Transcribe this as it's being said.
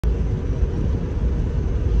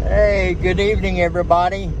Hey, good evening,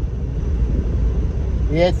 everybody.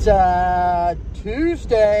 It's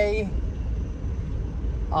Tuesday,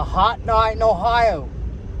 a hot night in Ohio.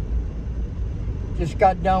 Just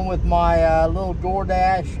got done with my little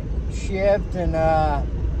DoorDash shift, and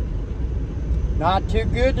not too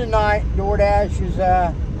good tonight. DoorDash is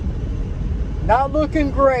not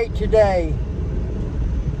looking great today.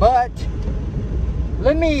 But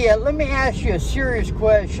let me ask you a serious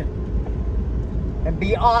question, and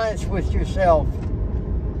be honest with yourself.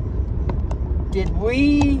 Did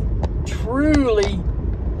we truly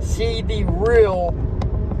see the real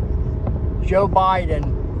Joe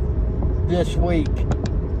Biden this week?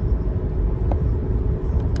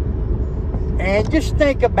 And just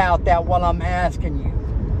think about that while I'm asking you.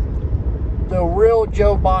 The real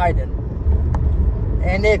Joe Biden.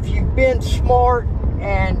 And if you've been smart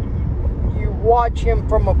and you watch him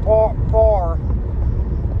from afar,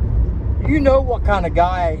 you know what kind of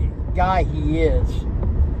guy he is.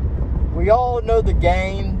 We all know the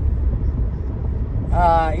game.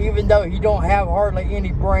 Even though he don't have hardly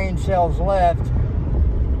any brain cells left,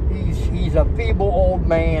 he's a feeble old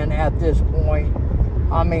man at this point.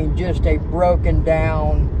 I mean, just a broken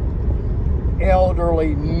down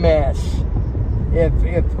elderly mess, if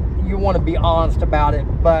you want to be honest about it.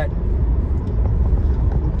 But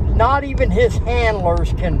not even his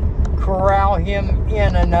handlers can corral him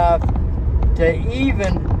in enough to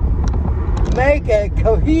even make a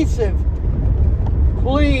cohesive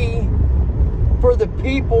plea for the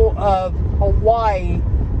people of Hawaii.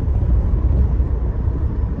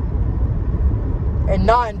 And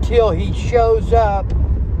not until he shows up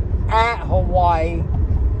at Hawaii,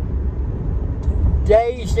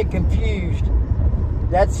 dazed and confused.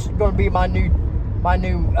 That's going to be my new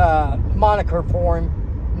moniker for him.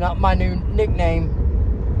 Not my new nickname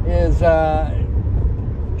is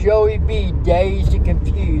Joey B, dazed and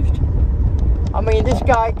confused. I mean, this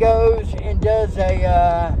guy goes and does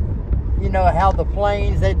a, you know, how the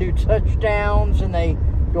planes, they do touchdowns and they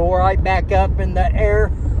go right back up in the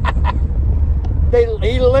air.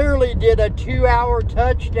 He literally did a 2-hour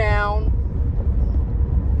touchdown.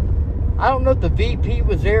 I don't know if the VP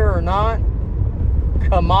was there or not.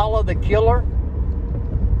 Kamala the Killer.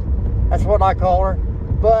 That's what I call her.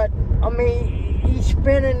 But, I mean, he's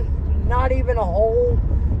spending not even a whole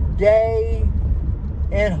day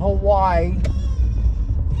in Hawaii.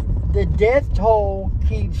 The death toll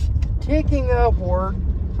keeps ticking upward.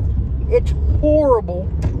 It's horrible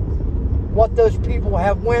what those people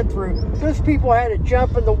have went through. Those people had to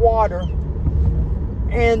jump in the water,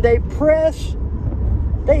 and they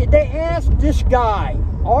asked this guy,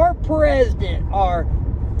 our president, our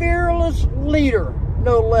fearless leader,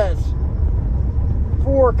 no less,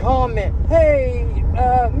 for a comment. Hey,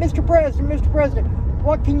 Mr. President,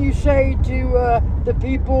 what can you say to the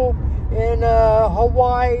people in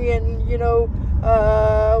Hawaii, and, you know,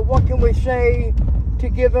 what can we say to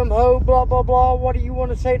give them hope, blah, blah, blah. What do you want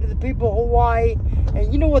to say to the people of Hawaii?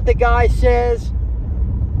 And you know what the guy says?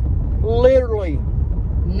 Literally,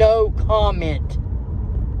 no comment.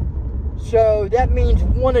 So that means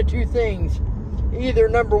one of two things. Either,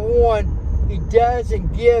 number one, he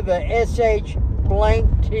doesn't give a SH blank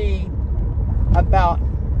T about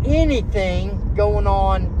anything going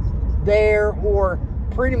on there or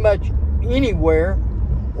pretty much anywhere.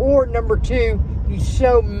 Or number two, he's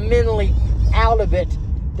so mentally out of it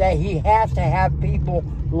that he has to have people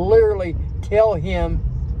literally tell him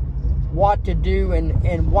what to do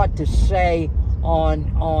and what to say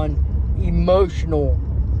on emotional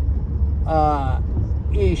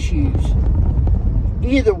issues.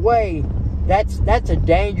 Either way, that's a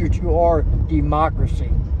danger to our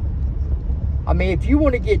democracy. I mean, if you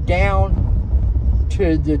want to get down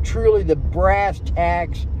to the brass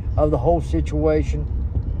tacks of the whole situation,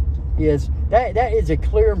 that is a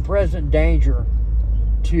clear and present danger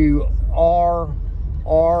to our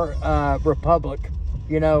republic,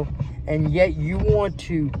 you know. And yet you want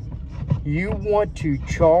to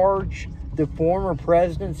charge the former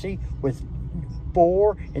presidency with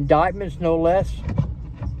 4 indictments, no less,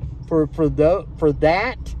 for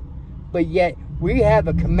that. But yet we have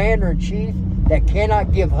a commander-in-chief that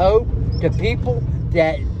cannot give hope to people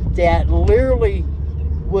that literally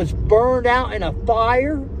was burned out in a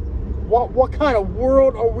fire. What kind of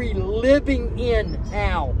world are we living in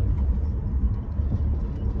now?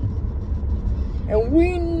 And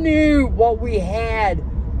we knew what we had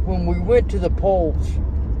when we went to the polls.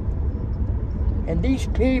 And these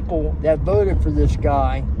people that voted for this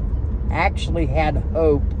guy actually had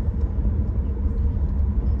hope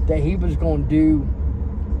that he was going to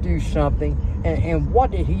do something. And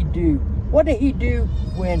what did he do? What did he do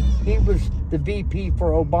when he was the VP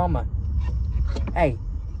for Obama? Hey,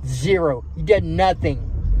 zero. He did nothing.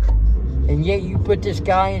 And yet you put this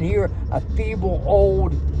guy in here, a feeble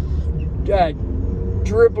old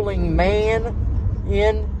dribbling man,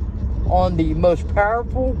 in on the most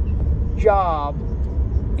powerful job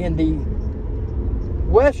in the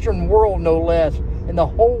Western world, no less, in the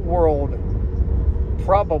whole world,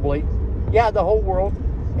 probably. Yeah, the whole world.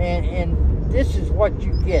 And this is what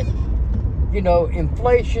you get. You know,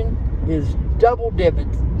 inflation is double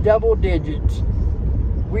digits.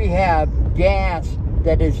 We have gas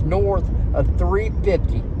that is north of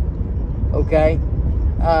 $3.50. Okay?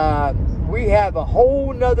 We have a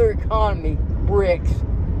whole nother economy, bricks,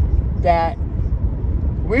 that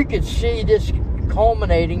we could see this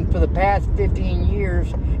culminating for the past 15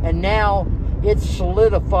 years, and now it's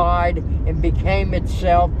solidified and became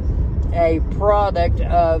itself a product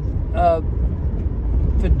of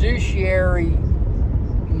fiduciary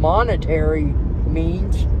monetary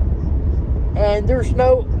means, and there's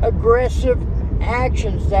no aggressive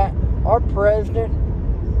actions that our president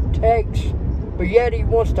takes, but yet he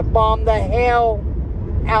wants to bomb the hell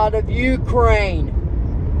out of Ukraine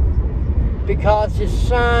because his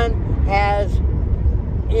son has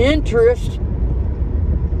interest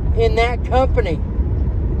in that company.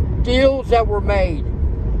 Deals that were made.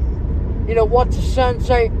 You know, what's the son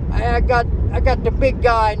say? I got the big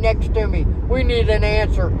guy next to me. We need an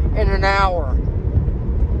answer in an hour.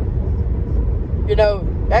 You know,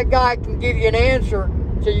 that guy can give you an answer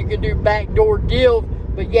so you can do backdoor deals,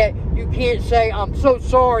 but yet you can't say, I'm so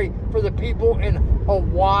sorry for the people in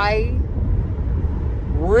Hawaii.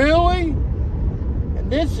 Really?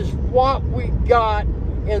 And this is what we got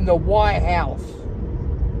in the White House.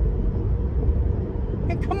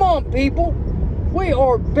 And come on, people. We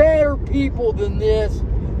are better people than this,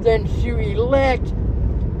 than to elect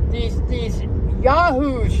these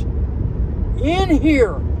yahoos in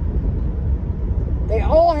here. They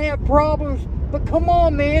all have problems, but come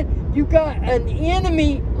on, man. You got an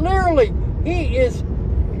enemy, literally. He is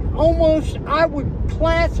almost, I would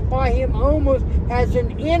classify him almost as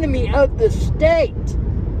an enemy of the state.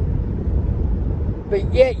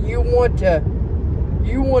 But yet you want to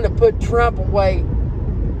put Trump away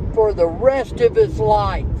for the rest of his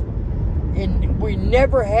life. And we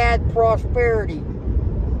never had prosperity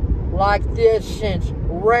like this since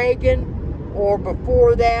Reagan, or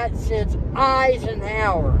before that, since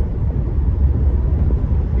Eisenhower.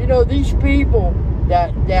 You know, these people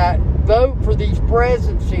that vote for these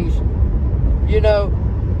presidencies, you know,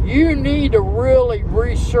 you need to really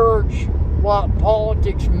research what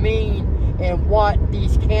politics mean and what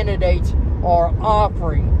these candidates are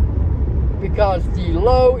offering, because the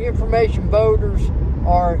low information voters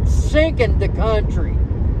are sinking the country.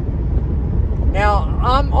 Now,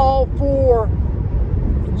 I'm all for,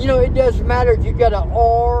 you know, it doesn't matter if you got an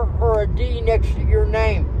R or a D next to your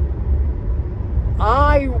name.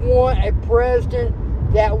 I want a president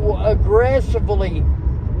that will aggressively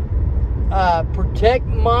protect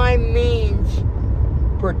my means,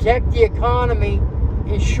 protect the economy,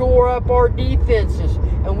 and shore up our defenses.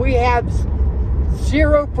 And we have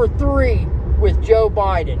 0 for 3 with Joe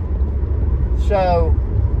Biden. So,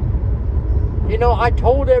 you know, I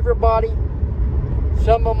told everybody,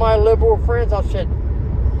 some of my liberal friends, I said,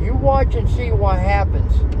 you watch and see what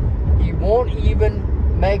happens. He won't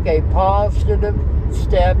even make a positive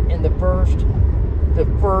step in his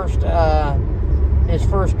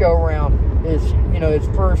first go round, his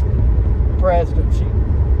first presidency.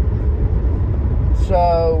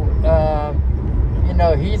 So,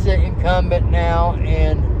 he's an incumbent now,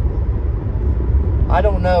 and I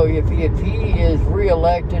don't know if he is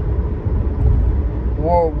reelected,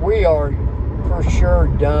 well, we are for sure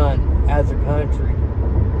done as a country.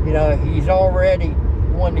 You know, he's already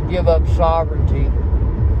wanting to give up sovereignty.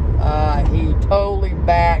 He totally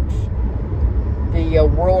backs the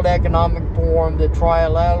World Economic Forum, the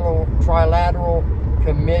Trilateral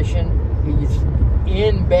Commission. He's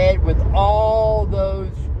in bed with all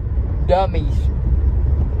those dummies.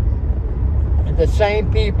 The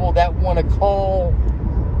same people that want to call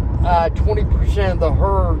 20% of the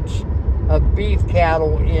herds of beef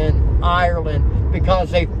cattle in Ireland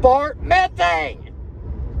because they fart methane.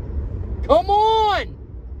 Come on!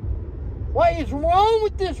 What is wrong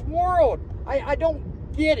with this world? I don't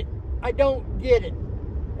get it. I don't get it.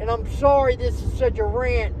 And I'm sorry this is such a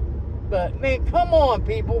rant, but man, come on,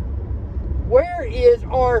 people. Where is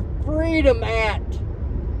our freedom at?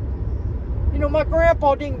 You know, my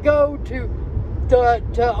grandpa didn't go to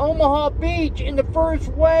Omaha Beach in the first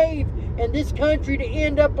wave, and this country to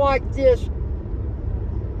end up like this.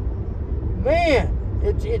 Man,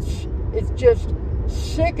 it's just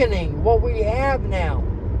sickening what we have now.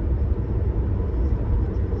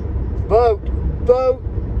 Vote.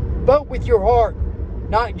 Vote with your heart,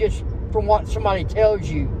 not just from what somebody tells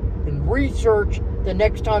you. And research the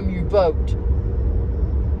next time you vote.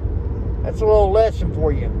 That's a little lesson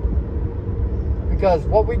for you. Because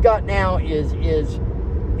what we got now is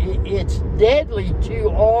it's deadly to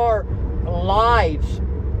our lives.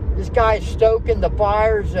 This guy's stoking the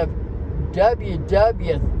fires of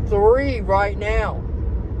WW3 right now.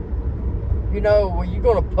 You know, when you're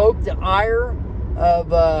going to poke the ire of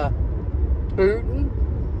Putin,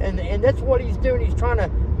 and that's what he's doing. He's trying to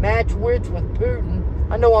match wits with Putin.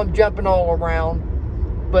 I know I'm jumping all around,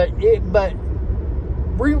 but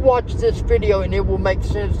rewatch this video and it will make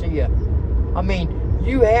sense to you. I mean,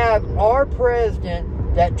 you have our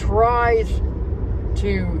president that tries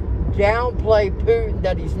to downplay Putin,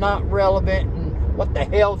 that he's not relevant, and what the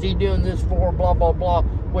hell's he doing this for, blah, blah, blah,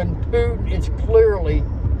 when Putin is clearly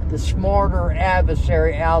the smarter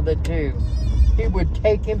adversary out of the two. He would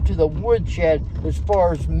take him to the woodshed as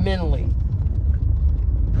far as mentally.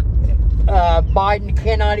 Biden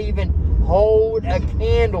cannot even hold a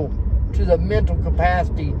candle to the mental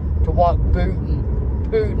capacity to what Putin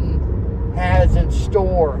has in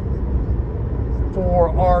store for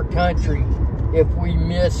our country if we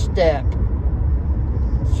misstep.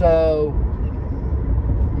 So,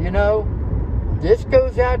 you know, this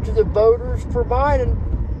goes out to the voters for Biden.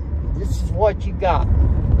 This is what you got.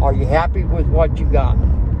 Are you happy with what you got?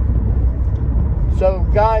 So,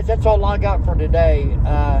 guys, that's all I got for today.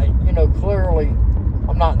 You know, clearly,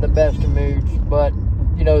 I'm not in the best of moods, but,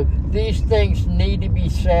 you know, these things need to be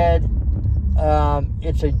said.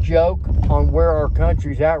 It's a joke on where our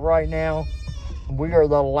country's at right now. We are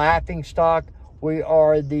the laughing stock. We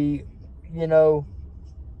are the, you know,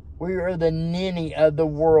 we are the ninny of the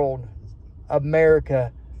world.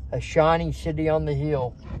 America, a shining city on the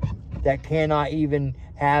hill that cannot even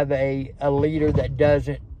have a leader that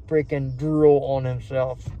doesn't freaking drool on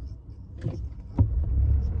himself.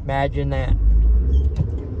 Imagine that.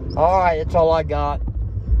 All right, that's all I got.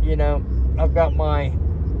 You know, I've got my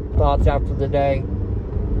thoughts out for the day.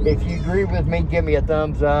 If you agree with me, give me a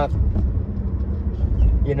thumbs up.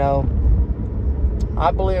 You know,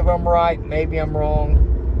 I believe I'm right. Maybe I'm wrong.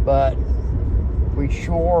 But we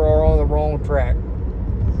sure are on the wrong track.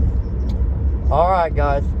 All right,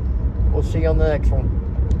 guys. We'll see you on the next one.